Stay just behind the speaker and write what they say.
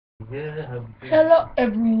Hello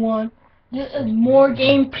everyone, this is more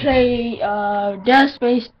gameplay, Dead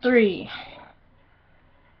Space 3.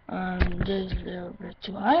 This is a little bit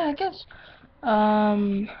too high, I guess.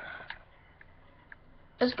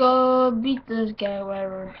 Let's go beat this guy,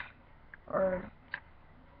 whatever, or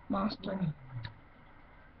monster.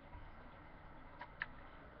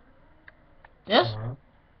 This?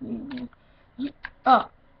 Oh.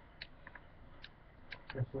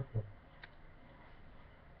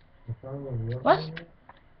 What?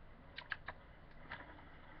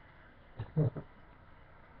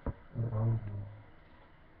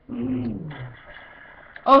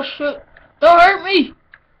 Oh shoot! Don't hurt me!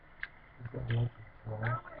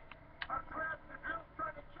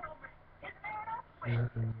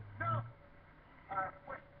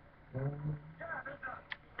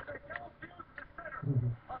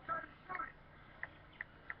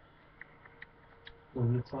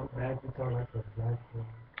 When you talk back, you talk like a black boy.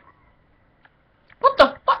 What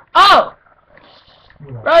the fuck? Oh!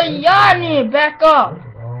 Bro, y'all need to back up.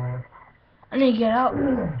 I need to get out.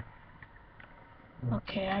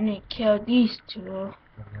 Okay, I need to kill these two.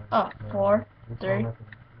 Oh, 4, 3.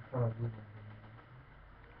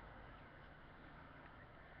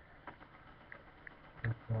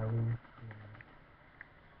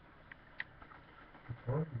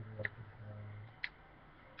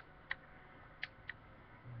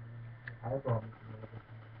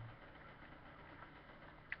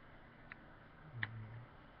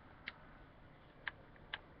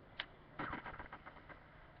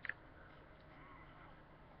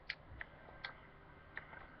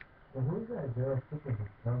 Well, who's that girl sticking his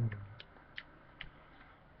tongue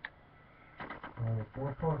in?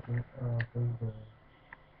 4 talking, Facebook.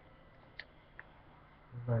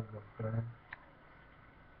 It's like your friend.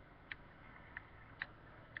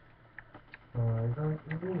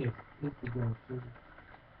 It's on your Instagram too.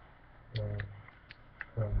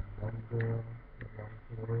 From one girl to one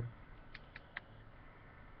girl.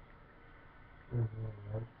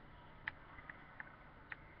 Right?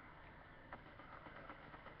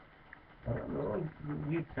 I don't know,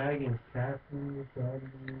 you tagging Cassie,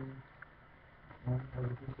 tagging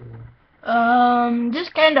other people. This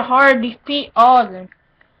kinda hard to defeat all of them.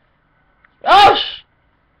 Oh sh!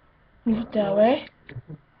 Move that way.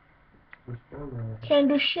 Can't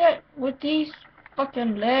do shit with these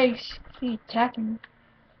fucking legs. Keep attacking me.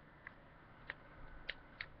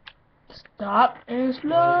 Stop and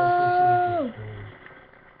slow.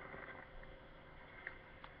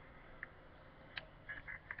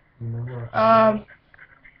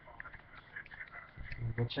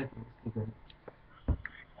 Go check it.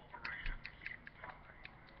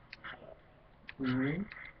 You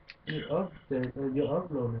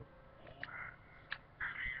upload it.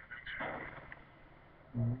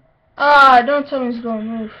 Don't tell me it's gonna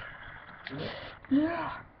move.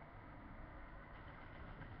 Yeah.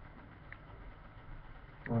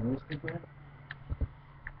 On Instagram?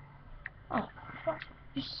 Oh, fuck.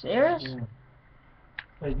 You serious? Yeah.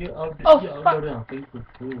 Like you Fuck. upload it on Facebook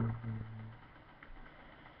too.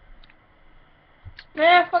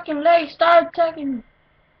 Man, fucking legs, stop attacking me.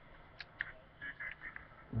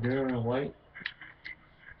 Girl in white?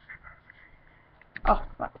 Oh,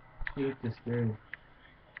 fuck. She looked scary.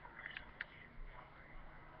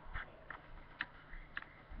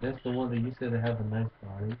 That's the one that you said that have a nice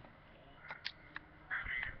body.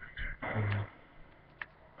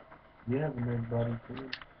 You have a nice body too.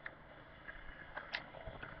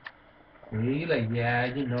 See, like, yeah,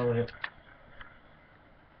 you know it.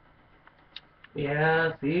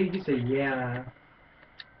 Yeah, see, you say yeah.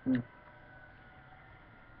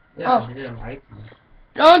 Yeah, Oh. I didn't like you.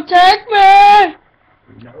 Don't take me!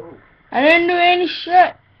 No. I didn't do any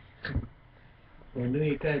shit. I knew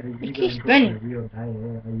you guys would You be keep going to spinning. a real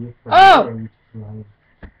diet. Are you Oh! or are you just lying?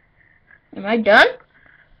 Am I done?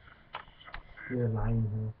 You're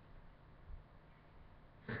lying,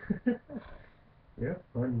 huh? You're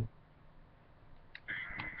funny.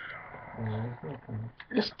 It's not funny.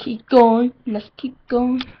 Let's keep going. Let's keep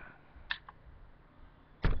going.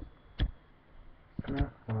 It's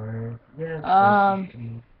not hard. Yeah,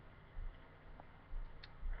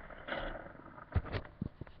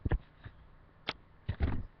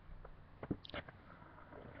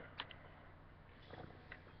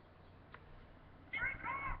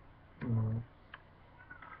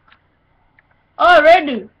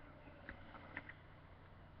 Already.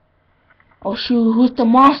 Oh shoot, who's the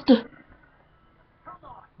monster?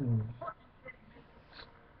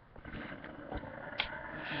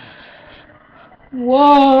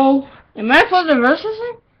 Whoa. Am I supposed to versus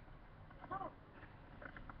him?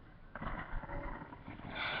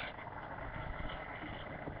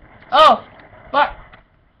 Oh, fuck.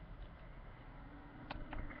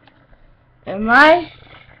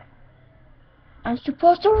 I'm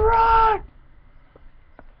supposed to run.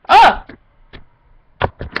 Oh!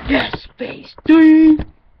 Yes, phase 3.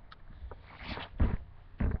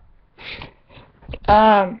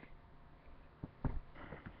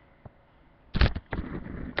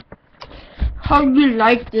 How you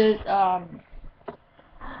like this?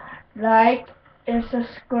 Like and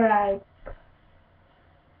subscribe.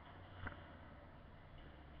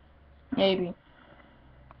 Maybe.